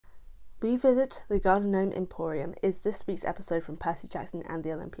We Visit the Garden Gnome Emporium is this week's episode from Percy Jackson and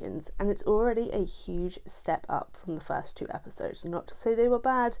the Olympians, and it's already a huge step up from the first two episodes. Not to say they were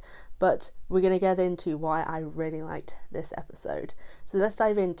bad, but we're going to get into why I really liked this episode. So let's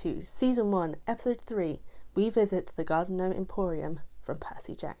dive into Season 1, Episode 3, We Visit the Garden Gnome Emporium from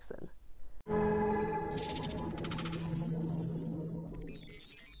Percy Jackson.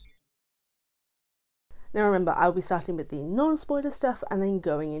 Now remember, I'll be starting with the non-spoiler stuff and then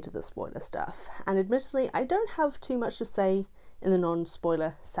going into the spoiler stuff. And admittedly, I don't have too much to say in the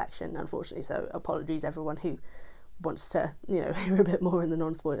non-spoiler section, unfortunately, so apologies everyone who wants to, hear a bit more in the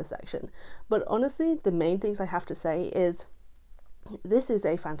non-spoiler section. But honestly, the main things I have to say is this is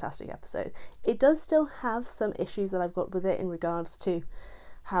a fantastic episode. It does still have some issues that I've got with it in regards to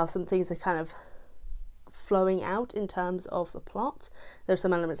how some things are kind of flowing out in terms of the plot. There's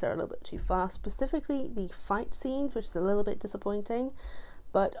some elements that are a little bit too fast, specifically the fight scenes, which is a little bit disappointing,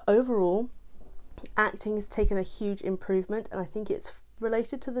 but overall acting has taken a huge improvement, and I think it's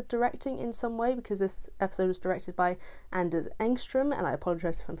related to the directing in some way, because this episode was directed by Anders Engström, and I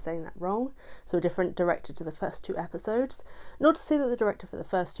apologise if I'm saying that wrong, so a different director to the first two episodes. Not to say that the director for the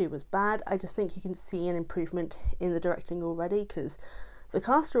first two was bad, I just think you can see an improvement in the directing already, because the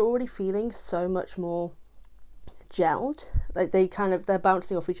cast are already feeling so much more gelled. Like they're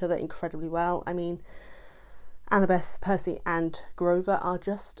bouncing off each other incredibly well. I mean, Annabeth, Percy and Grover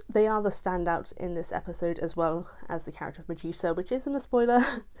they are the standouts in this episode, as well as the character of Medusa, which isn't a spoiler.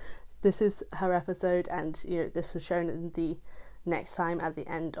 This is her episode, and this was shown in the next time at the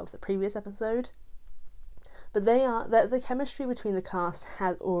end of the previous episode. But the chemistry between the cast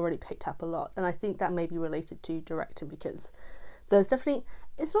has already picked up a lot, and I think that may be related to directing, because there's definitely,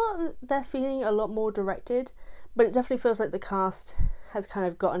 it's not that they're feeling a lot more directed, but it definitely feels like the cast has kind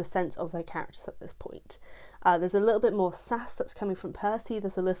of gotten a sense of their characters at this point. There's a little bit more sass that's coming from Percy,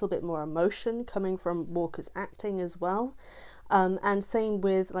 there's a little bit more emotion coming from Walker's acting as well, and same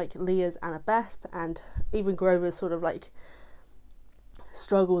with like Leah's Annabeth, and even Grover's sort of like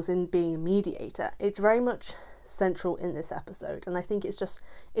struggles in being a mediator. It's very much central in this episode, and I think it's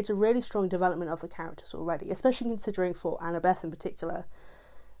a really strong development of the characters already, especially considering for Annabeth in particular.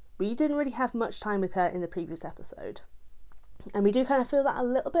 We didn't really have much time with her in the previous episode, and we do kind of feel that a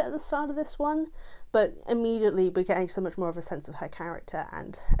little bit at the start of this one, but immediately we're getting so much more of a sense of her character.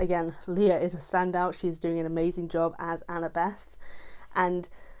 And again, Leah is a standout. She's doing an amazing job as Annabeth, and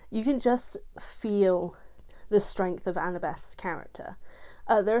you can just feel the strength of Annabeth's character.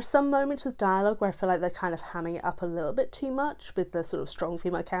 There are some moments with dialogue where I feel like they're kind of hamming it up a little bit too much with the sort of strong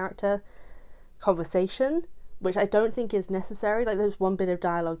female character conversation, which I don't think is necessary. Like, there's one bit of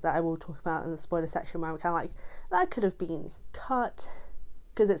dialogue that I will talk about in the spoiler section where I'm kind of like, that could have been cut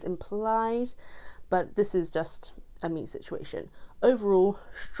because it's implied, but this is just a me situation. Overall,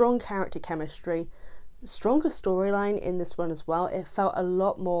 strong character chemistry, stronger storyline in this one as well. It felt a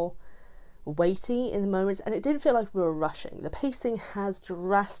lot more weighty in the moments, and it didn't feel like we were rushing. The pacing has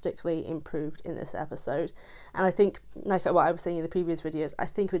drastically improved in this episode, and I think, like what I was saying in the previous videos, I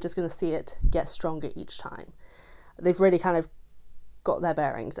think we're just going to see it get stronger each time. They've really kind of got their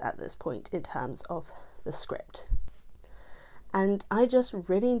bearings at this point in terms of the script, and I just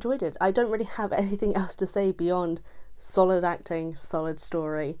really enjoyed it. I don't really have anything else to say beyond solid acting, solid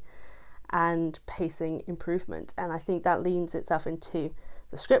story, and pacing improvement, and I think that leans itself into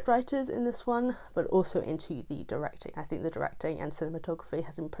the script writers in this one, but also into the directing. I think the directing and cinematography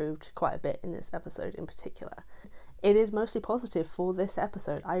has improved quite a bit in this episode in particular. It is mostly positive for this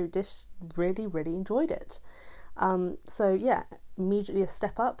episode. I just really, really enjoyed it. So yeah, immediately a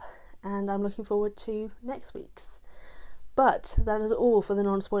step up, and I'm looking forward to next week's. But that is all for the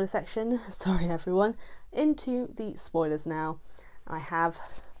non-spoiler section. Sorry everyone. Into the spoilers now. I have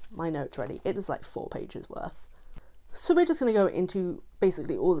my notes ready. It is like 4 pages worth. So we're just going to go into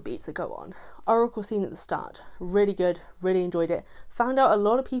basically all the beats that go on. Oracle scene at the start, really good, really enjoyed it. Found out a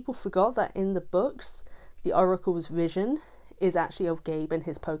lot of people forgot that in the books, the Oracle's vision is actually of Gabe and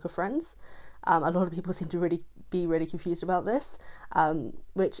his poker friends. A lot of people seem to be really confused about this,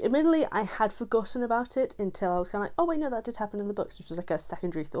 which admittedly I had forgotten about it until I was kind of like, oh wait, no, that did happen in the books, which was like a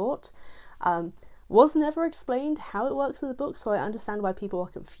secondary thought. Was never explained how it works in the book, so I understand why people are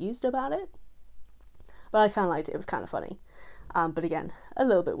confused about it. But I kind of liked it. It was kind of funny. But again, a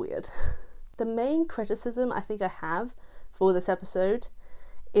little bit weird. The main criticism I think I have for this episode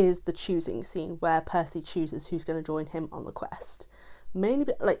is the choosing scene where Percy chooses who's going to join him on the quest.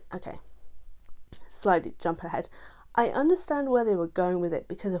 Mainly, slightly jump ahead. I understand where they were going with it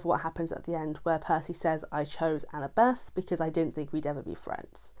because of what happens at the end, where Percy says, I chose Annabeth because I didn't think we'd ever be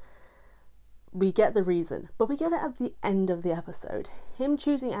friends. we get the reason, but we get it at the end of the episode. Him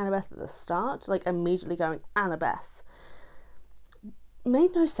choosing Annabeth at the start, like immediately going, Annabeth,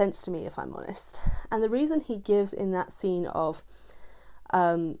 made no sense to me, if I'm honest. And the reason he gives in that scene of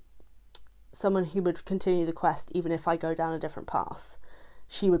someone who would continue the quest even if I go down a different path,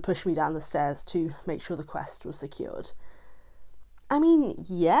 she would push me down the stairs to make sure the quest was secured. I mean,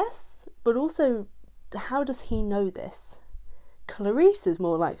 yes, but also, how does he know this? Clarice is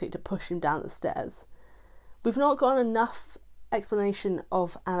more likely to push him down the stairs. We've not gotten enough explanation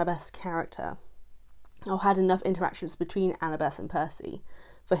of Annabeth's character, or had enough interactions between Annabeth and Percy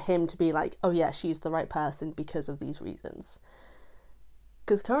for him to be like, oh yeah, she's the right person because of these reasons.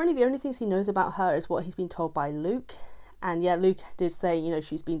 Because currently the only things he knows about her is what he's been told by Luke. And yeah, Luke did say, you know,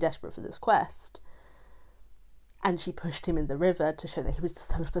 she's been desperate for this quest. And she pushed him in the river to show that he was the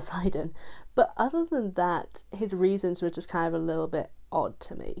son of Poseidon. But other than that, his reasons were just kind of a little bit odd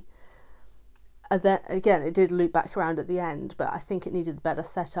to me. And then, again, it did loop back around at the end, but I think it needed a better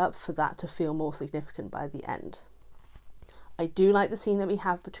setup for that to feel more significant by the end. I do like the scene that we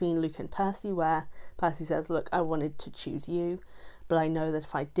have between Luke and Percy, where Percy says, look, I wanted to choose you, but I know that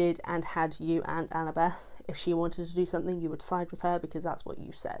if I did and had you and Annabeth, if she wanted to do something, you would side with her because that's what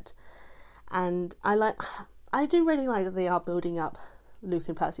you said. And I do really like that they are building up Luke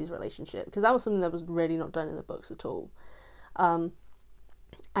and Percy's relationship, because that was something that was really not done in the books at all.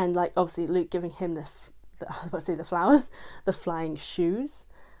 And like, obviously Luke giving him I was about to say the flowers, the flying shoes.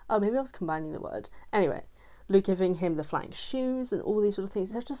 Oh, maybe I was combining the word. Anyway, Luke giving him the flying shoes and all these sort of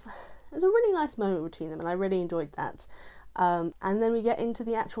things. It was a really nice moment between them, and I really enjoyed that. And then we get into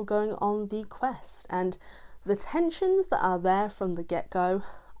the actual going on the quest, and the tensions that are there from the get-go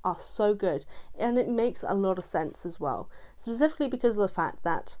are so good, and it makes a lot of sense as well, specifically because of the fact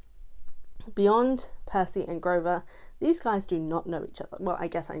that beyond Percy and Grover, these guys do not know each other. Well, I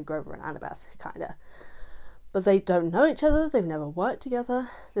guess I'm Grover and Annabeth, kinda, but they don't know each other. They've never worked together.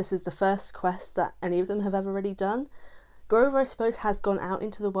 This is the first quest that any of them have ever really done. Grover, I suppose, has gone out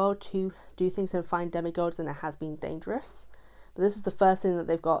into the world to do things and find demigods, and it has been dangerous, but this is the first thing that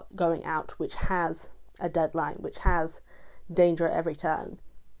they've got going out which has a deadline, which has danger at every turn.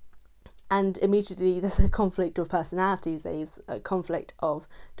 And immediately there's a conflict of personalities, there's a conflict of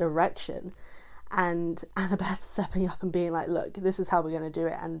direction, and Annabeth stepping up and being like, look, this is how we're going to do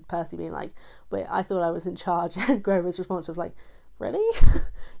it, and Percy being like, wait, I thought I was in charge, and Grover's response of like, really?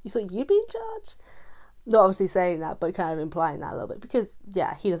 You thought you'd be in charge? Not obviously saying that, but kind of implying that a little bit, because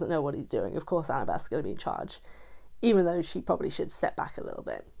yeah, he doesn't know what he's doing. Of course Annabeth's going to be in charge, even though she probably should step back a little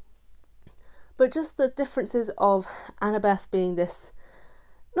bit. But just the differences of Annabeth being this,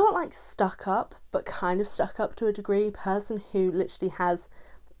 not like stuck up, but kind of stuck up to a degree, person who literally has,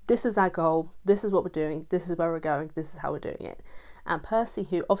 this is our goal, this is what we're doing, this is where we're going, this is how we're doing it. And Percy,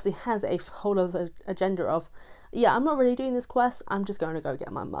 who obviously has a whole other agenda of, yeah, I'm not really doing this quest, I'm just going to go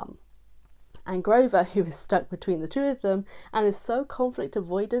get my mum. And Grover, who is stuck between the two of them and is so conflict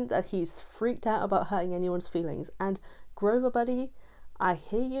avoidant that he's freaked out about hurting anyone's feelings. And Grover, buddy, I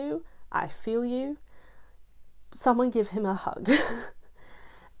hear you, I feel you, someone give him a hug.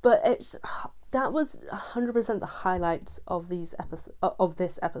 But that was 100% the highlights of this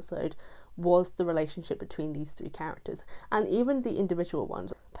episode, was the relationship between these three characters, and even the individual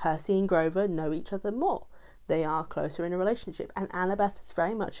ones. Percy and Grover know each other more. They are closer in a relationship, and Annabeth is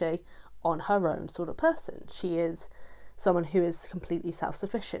very much a on her own sort of person. She is someone who is completely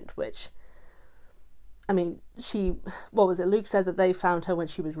self-sufficient, which, I mean, what was it? Luke said that they found her when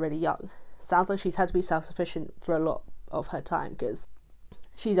she was really young. Sounds like she's had to be self-sufficient for a lot of her time, because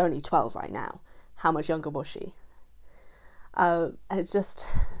she's only 12 right now. How much younger was she? It's just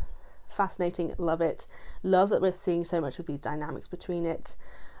fascinating. Love it. Love that we're seeing so much of these dynamics between it.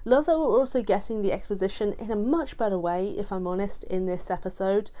 Love that we're also getting the exposition in a much better way, if I'm honest, in this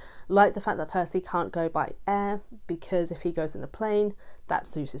episode. Like the fact that Percy can't go by air, because if he goes in a plane,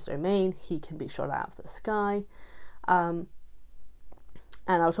 that's Zeus's domain. He can be shot out of the sky. And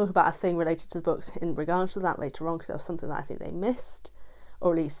I'll talk about a thing related to the books in regards to that later on, because that was something that I think they missed.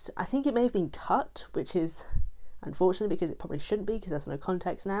 Or at least, I think it may have been cut, which is unfortunate because it probably shouldn't be, because there's no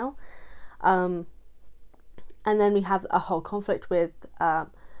context now. And then we have a whole conflict with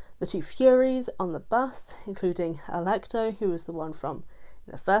the two Furies on the bus, including Alecto, who was the one from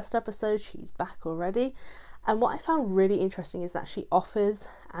the first episode. She's back already. And what I found really interesting is that she offers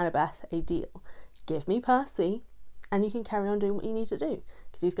Annabeth a deal. Give me Percy, and you can carry on doing what you need to do,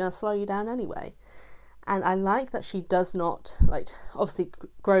 because he's going to slow you down anyway. And I like that she does not, like, obviously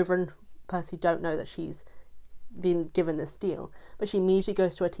Grover and Percy don't know that she's been given this deal, but she immediately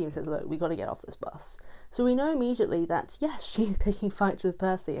goes to her team and says, look, we got to get off this bus. So we know immediately that, yes, she's picking fights with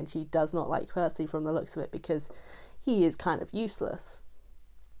Percy, and she does not like Percy from the looks of it because he is kind of useless.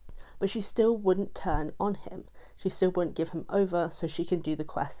 But she still wouldn't turn on him. She still wouldn't give him over so she can do the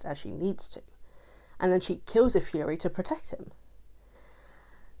quest as she needs to. And then she kills a Fury to protect him.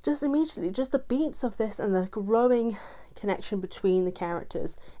 Just immediately, just the beats of this and the growing connection between the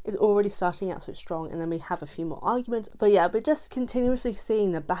characters is already starting out so strong, and then we have a few more arguments. But yeah, but just continuously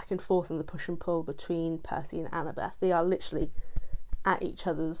seeing the back and forth and the push and pull between Percy and Annabeth. They are literally at each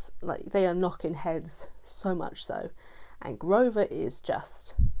other's, like, they are knocking heads so much so. And Grover is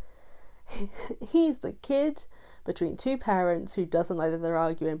just, he's the kid between two parents who doesn't know that they're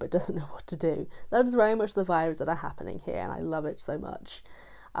arguing but doesn't know what to do. That is very much the vibes that are happening here, and I love it so much.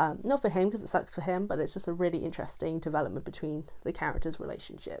 Not for him because it sucks for him, but it's just a really interesting development between the characters'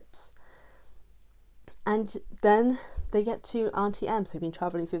 relationships. And then they get to Auntie M's. They've been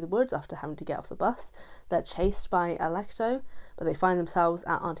travelling through the woods after having to get off the bus. They're chased by Alecto, but they find themselves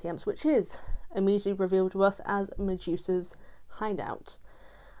at Auntie M's, which is immediately revealed to us as Medusa's hideout.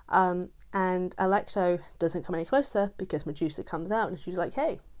 And Alecto doesn't come any closer because Medusa comes out and she's like,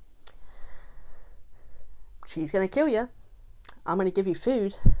 hey, she's going to kill you. I'm going to give you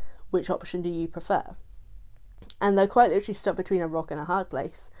food. Which option do you prefer? And they're quite literally stuck between a rock and a hard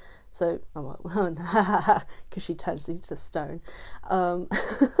place. So, because she turns into stone.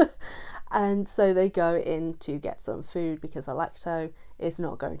 And so they go in to get some food because Alecto is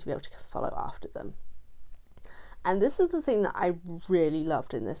not going to be able to follow after them. And this is the thing that I really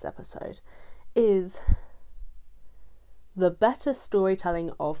loved in this episode, is the better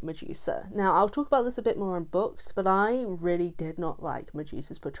storytelling of Medusa. Now, I'll talk about this a bit more in books, but I really did not like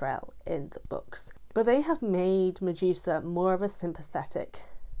Medusa's portrayal in the books. But they have made Medusa more of a sympathetic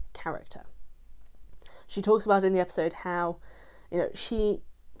character. She talks about in the episode how, she,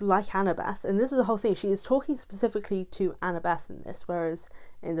 like Annabeth, and this is the whole thing, she is talking specifically to Annabeth in this, whereas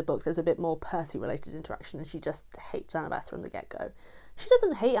in the book there's a bit more Percy related interaction and she just hates Annabeth from the get-go. She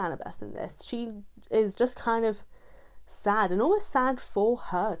doesn't hate Annabeth in this. She is just kind of sad, and almost sad for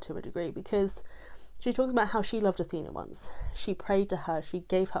her to a degree, because she talks about how she loved Athena once. She prayed to her, she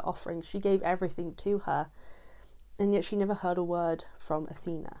gave her offerings, she gave everything to her, and yet she never heard a word from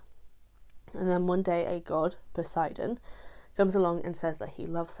Athena. And then one day a god, Poseidon, comes along and says that he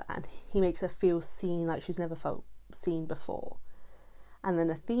loves her, and he makes her feel seen like she's never felt seen before. And then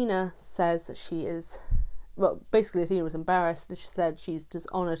Athena says that she is, well, basically Athena was embarrassed and she said she's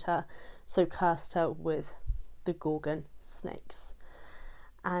dishonoured her, so cursed her with the Gorgon snakes.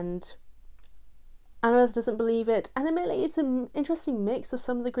 And Annabeth doesn't believe it, and admittedly it's an interesting mix of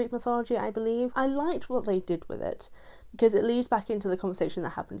some of the Greek mythology, I believe. I liked what they did with it, because it leads back into the conversation that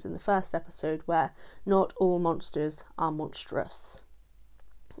happens in the first episode, where not all monsters are monstrous.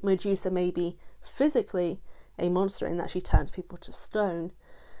 Medusa may be physically a monster in that she turns people to stone,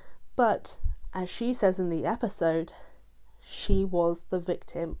 but as she says in the episode, she was the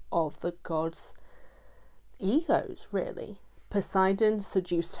victim of the gods' egos, really. Poseidon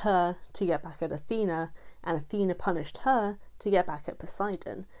seduced her to get back at Athena, and Athena punished her to get back at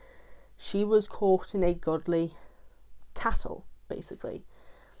Poseidon. She was caught in a godly tattle, basically.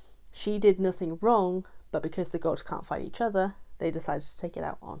 She did nothing wrong, but because the gods can't fight each other, they decided to take it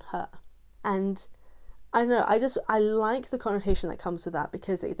out on her. And I don't know, I like the connotation that comes with that,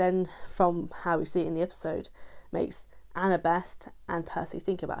 because it then, from how we see it in the episode, makes Annabeth and Percy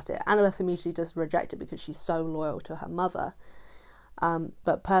think about it. Annabeth immediately just reject it because she's so loyal to her mother.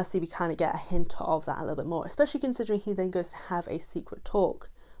 But Percy, we kind of get a hint of that a little bit more, especially considering he then goes to have a secret talk.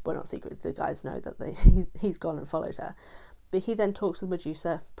 Well, not secret, the guys know that he's gone and followed her. But he then talks with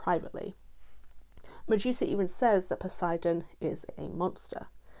Medusa privately. Medusa even says that Poseidon is a monster.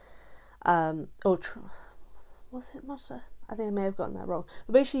 Was it monster? I think I may have gotten that wrong.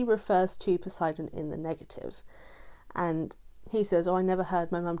 But basically refers to Poseidon in the negative. And he says, I never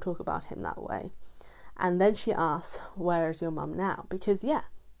heard my mum talk about him that way. And then she asks, where is your mum now? Because, yeah,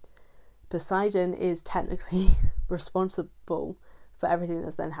 Poseidon is technically responsible for everything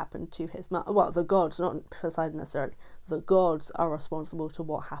that's then happened to his mother. Well, the gods, not Poseidon necessarily. The gods are responsible to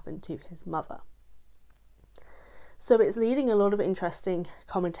what happened to his mother. So it's leading a lot of interesting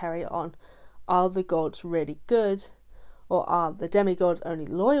commentary on, are the gods really good? Or are the demigods only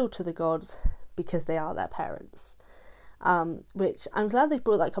loyal to the gods because they are their parents? Which I'm glad they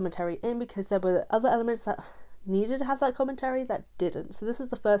brought that commentary in, because there were other elements that needed to have that commentary that didn't. So this is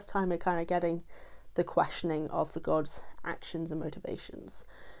the first time we're kind of getting the questioning of the gods' actions and motivations.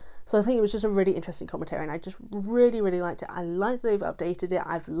 So I think it was just a really interesting commentary, and I just really, really liked it. I like that they've updated it.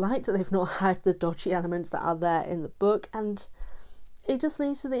 I've liked that they've not had the dodgy elements that are there in the book, and it just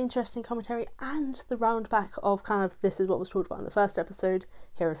leads to the interesting commentary and the round back of kind of, this is what was talked about in the first episode,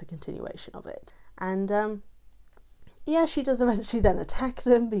 here is a continuation of it. And yeah, she does eventually then attack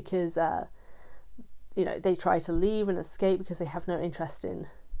them because they try to leave and escape because they have no interest in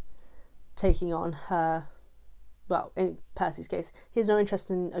taking on her. Well, in Percy's case, he has no interest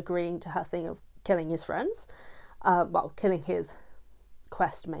in agreeing to her thing of killing his friends, killing his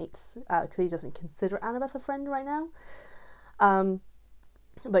quest mates, because he doesn't consider Annabeth a friend right now,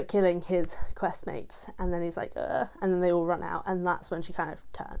 but killing his quest mates. And then he's like, and then they all run out, and that's when she kind of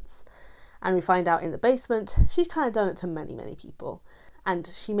turns. And we find out in the basement, she's kind of done it to many, many people.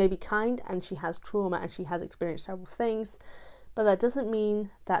 And she may be kind, and she has trauma, and she has experienced terrible things, but that doesn't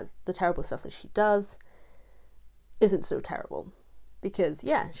mean that the terrible stuff that she does isn't still terrible. Because,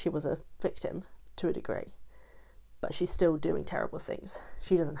 yeah, she was a victim to a degree, but she's still doing terrible things.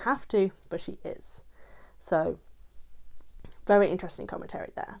 She doesn't have to, but she is. So, very interesting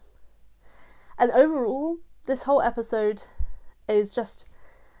commentary there. And overall, this whole episode is just...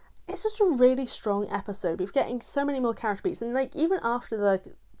 it's just a really strong episode. We're getting so many more character beats, and like even after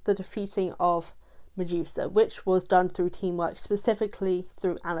the defeating of Medusa, which was done through teamwork, specifically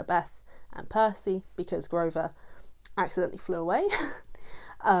through Annabeth and Percy, because Grover accidentally flew away.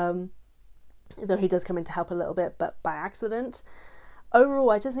 Though he does come in to help a little bit, but by accident.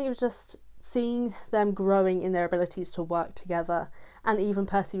 Overall, I just think it was just seeing them growing in their abilities to work together, and even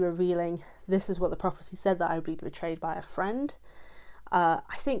Percy revealing, this is what the prophecy said, that I would be betrayed by a friend. I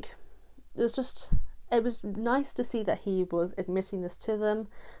think it was nice to see that he was admitting this to them.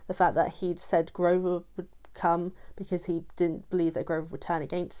 The fact that he'd said Grover would come because he didn't believe that Grover would turn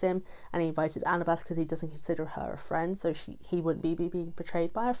against him, and he invited Annabeth because he doesn't consider her a friend, so he wouldn't be being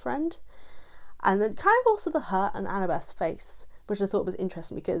betrayed by a friend. And then kind of also the hurt on Annabeth's face, which I thought was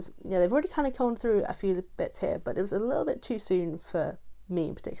interesting because, yeah, they've already kind of gone through a few bits here, but it was a little bit too soon for me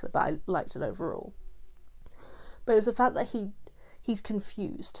in particular, but I liked it overall. But it was the fact that he's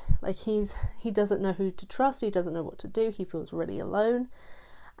confused. Like, he doesn't know who to trust, he doesn't know what to do, he feels really alone.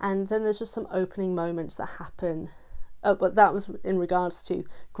 And then there's just some opening moments that happen. But that was in regards to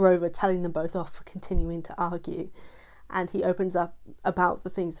Grover telling them both off for continuing to argue. And he opens up about the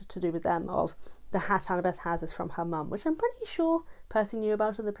things to do with them, of the hat Annabeth has is from her mum, which I'm pretty sure Percy knew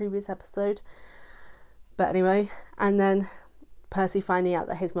about in the previous episode. But anyway, and then Percy finding out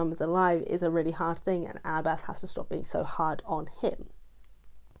that his mum is alive is a really hard thing, and Annabeth has to stop being so hard on him.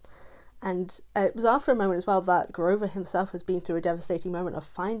 And it was after a moment as well that Grover himself has been through a devastating moment of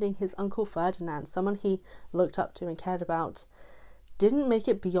finding his Uncle Ferdinand, someone he looked up to and cared about, didn't make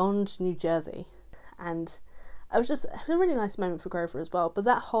it beyond New Jersey. And it was a really nice moment for Grover as well. But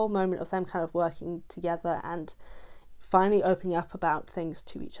that whole moment of them kind of working together and finally opening up about things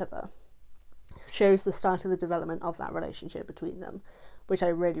to each other shows the start of the development of that relationship between them, which I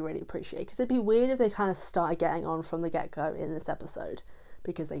really, really appreciate. Because it'd be weird if they kind of started getting on from the get-go in this episode,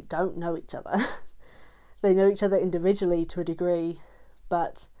 because they don't know each other. They know each other individually to a degree,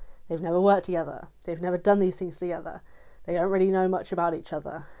 but they've never worked together. They've never done these things together. They don't really know much about each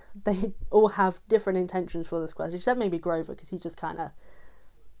other. They all have different intentions for this quest, except maybe Grover, because he's just kind of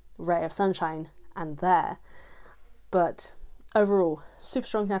ray of sunshine and there. But overall, super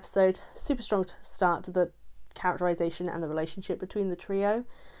strong episode, super strong start to the characterization and the relationship between the trio.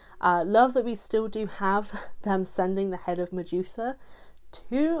 Love that we still do have them sending the head of Medusa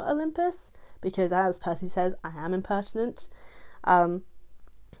to Olympus, because as Percy says, I am impertinent. And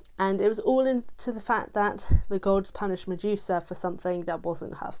it was all into the fact that the gods punished Medusa for something that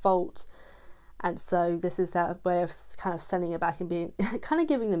wasn't her fault. And so this is their way of kind of sending it back and being kind of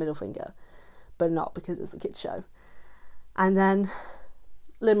giving the middle finger, but not, because it's the kids' show. And then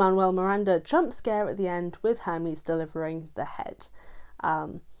Lin-Manuel Miranda jump scare at the end with Hermes delivering the head.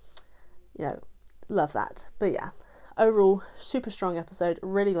 Love that. But yeah, overall, super strong episode,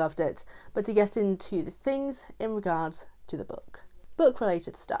 really loved it. But to get into the things in regards to the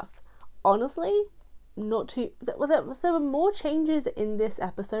book-related stuff, honestly, not too... There were more changes in this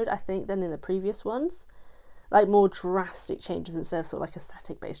episode, I think, than in the previous ones. Like, more drastic changes instead of sort of like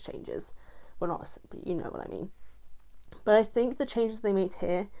aesthetic-based changes. Well, not, but you know what I mean. But I think the changes they made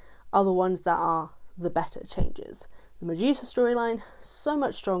here are the ones that are the better changes. The Medusa storyline, so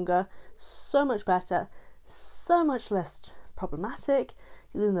much stronger, so much better, so much less problematic.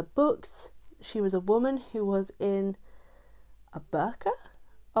 Because in the books, she was a woman who was in a burqa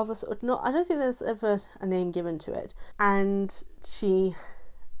of a sort of, not, I don't think there's ever a name given to it. And she,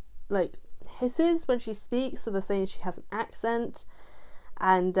 like, hisses when she speaks, so they're saying she has an accent.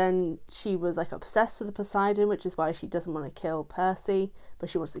 And then she was like obsessed with the Poseidon, which is why she doesn't want to kill Percy,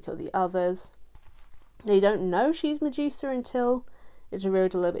 but she wants to kill the others. They don't know she's Medusa until it's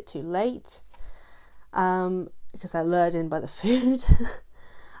revealed a little bit too late, because they're lured in by the food.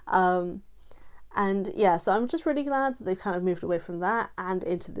 And yeah, so I'm just really glad that they've kind of moved away from that and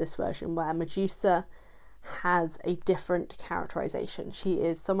into this version where Medusa has a different characterization. She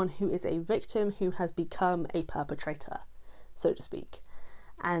is someone who is a victim who has become a perpetrator, so to speak.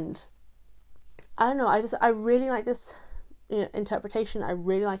 And I don't know, I really like this interpretation. I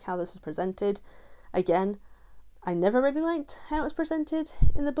really like how this is presented. Again, I never really liked how it was presented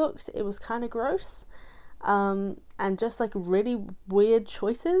in the books. It was kind of gross, and just like really weird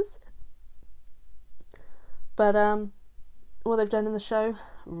choices. But what they've done in the show,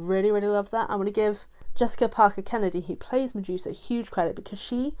 really, really love that. I want to give Jessica Parker Kennedy, who plays Medusa, huge credit,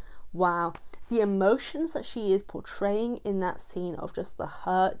 because wow, the emotions that she is portraying in that scene of just the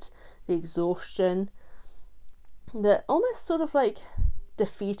hurt, the exhaustion, the almost sort of like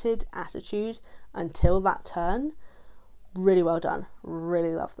defeated attitude until that turn, really well done.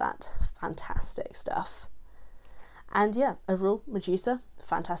 Really love that. Fantastic stuff. And yeah, overall, Medusa,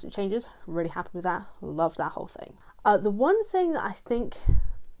 fantastic changes. Really happy with that. Love that whole thing. The one thing that I think,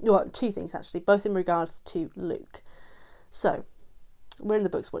 well, two things actually, both in regards to Luke. So, we're in the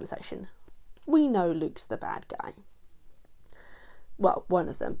book spoiler section. We know Luke's the bad guy. Well, one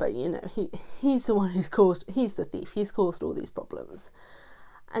of them, but he's the one he's the thief. He's caused all these problems.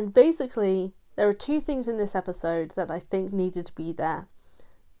 And basically, there are two things in this episode that I think needed to be there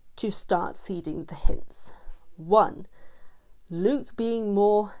to start seeding the hints. One, Luke being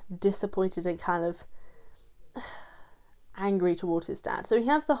more disappointed and kind of angry towards his dad. So we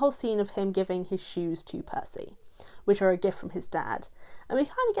have the whole scene of him giving his shoes to Percy, which are a gift from his dad. And we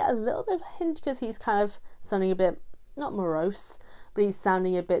kind of get a little bit of a hint because he's kind of sounding a bit, not morose, but he's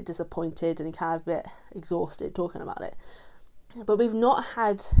sounding a bit disappointed and kind of a bit exhausted talking about it. But we've not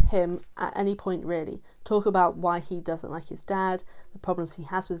had him at any point really talk about why he doesn't like his dad, the problems he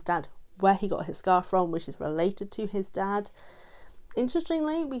has with his dad, where he got his scar from, which is related to his dad.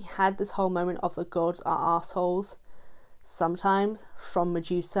 Interestingly, we had this whole moment of the gods are assholes, sometimes from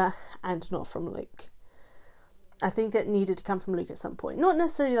Medusa and not from Luke. I think it needed to come from Luke at some point. Not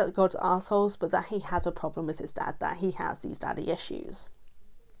necessarily that the gods are assholes, but that he has a problem with his dad, that he has these daddy issues.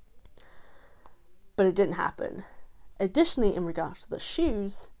 But it didn't happen. Additionally, in regards to the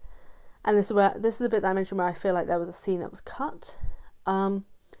shoes, and this is the bit that I mentioned where I feel like there was a scene that was cut.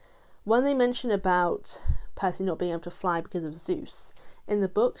 When they mention about Percy not being able to fly because of Zeus, in the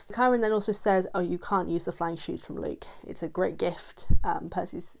books, Chiron then also says, oh, you can't use the flying shoes from Luke. It's a great gift,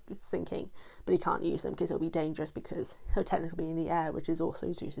 Percy's thinking, but he can't use them because it'll be dangerous because he'll technically be in the air, which is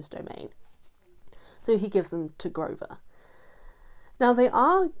also Zeus's domain. So he gives them to Grover. Now, they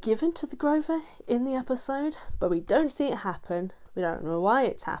are given to the Grover in the episode, but we don't see it happen. We don't know why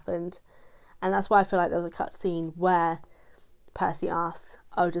it's happened. And that's why I feel like there was a cut scene where Percy asks,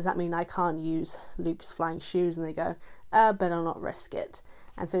 oh, does that mean I can't use Luke's flying shoes? And they go, better not risk it.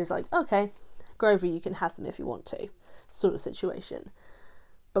 And so he's like, okay, Grover, you can have them if you want to, sort of situation.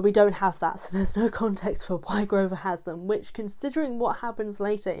 But we don't have that, so there's no context for why Grover has them, which, considering what happens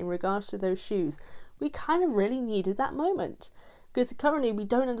later in regards to those shoes, we kind of really needed that moment. Because currently we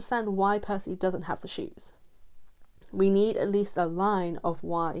don't understand why Percy doesn't have the shoes. We need at least a line of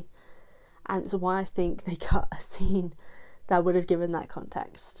why. And it's why I think they cut a scene that would have given that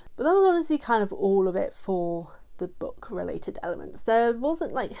context. But that was honestly kind of all of it for the book related elements. There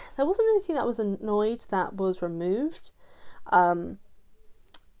wasn't anything that was annoyed that was removed, or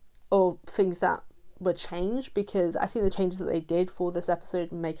things that were changed, because I think the changes that they did for this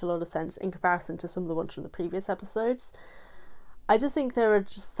episode make a lot of sense in comparison to some of the ones from the previous episodes. I just think there are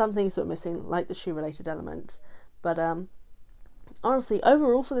just some things that were missing, like the shoe related element. But honestly,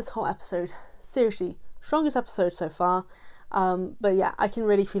 overall for this whole episode, seriously, strongest episode so far. But yeah, I can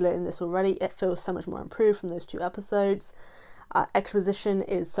really feel it in this already. It feels so much more improved from those two episodes. Exposition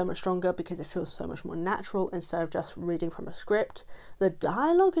is so much stronger because it feels so much more natural instead of just reading from a script. The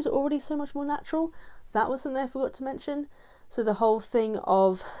dialogue is already so much more natural. That was something I forgot to mention. So the whole thing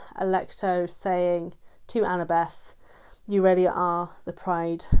of Alecto saying to Annabeth, you really are the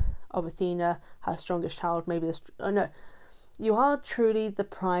pride of Athena, her strongest child, you are truly the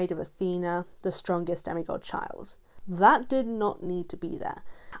pride of Athena, the strongest demigod child. That did not need to be there.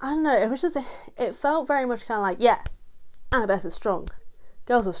 I don't know, it felt very much kind of like, yeah, Annabeth is strong.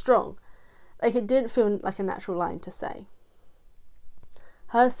 Girls are strong. Like, it didn't feel like a natural line to say.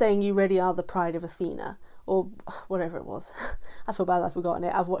 Her saying, you really are the pride of Athena, or whatever it was. I feel bad I've forgotten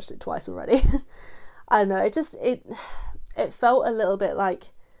it. I've watched it twice already. I don't know, it felt a little bit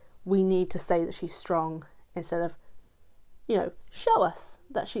like we need to say that she's strong instead of, you know, show us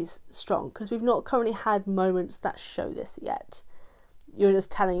that she's strong, because we've not currently had moments that show this yet. You're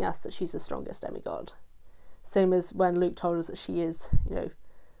just telling us that she's the strongest demigod. Same as when Luke told us that she is, you know,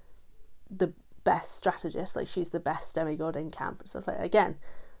 the best strategist, like she's the best demigod in camp and stuff like that. Again,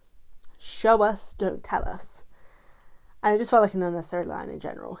 show us, don't tell us. And it just felt like an unnecessary line in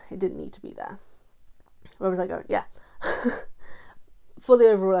general. It didn't need to be there. Where was I going? Yeah. For the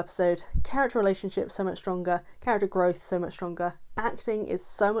overall episode, character relationships so much stronger, character growth so much stronger, acting is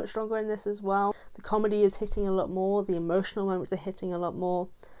so much stronger in this as well. The comedy is hitting a lot more, the emotional moments are hitting a lot more,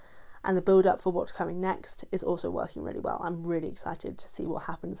 and the build up for what's coming next is also working really well. I'm really excited to see what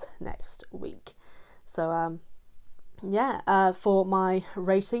happens next week. So for my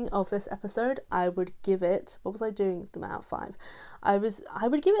rating of this episode, I would give it, what was I doing them out of 5? I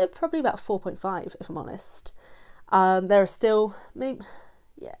would give it probably about 4.5 if I'm honest. There are still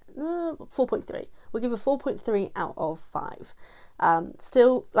 4.3. We'll give a 4.3 out of 5.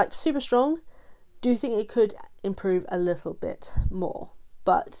 Still like super strong. Do think it could improve a little bit more,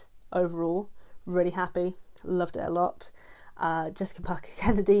 but overall really happy. Loved it a lot. Jessica Parker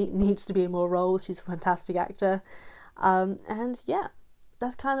Kennedy needs to be in more roles. She's a fantastic actor. And yeah,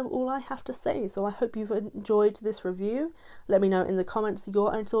 that's kind of all I have to say. So I hope you've enjoyed this review. Let me know in the comments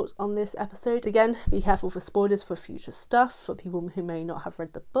your own thoughts on this episode. Again, be careful for spoilers for future stuff, for people who may not have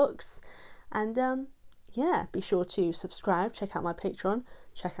read the books. And yeah, be sure to subscribe, check out my Patreon,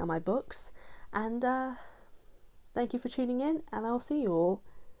 check out my books. And thank you for tuning in, and I'll see you all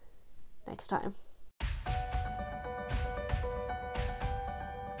next time.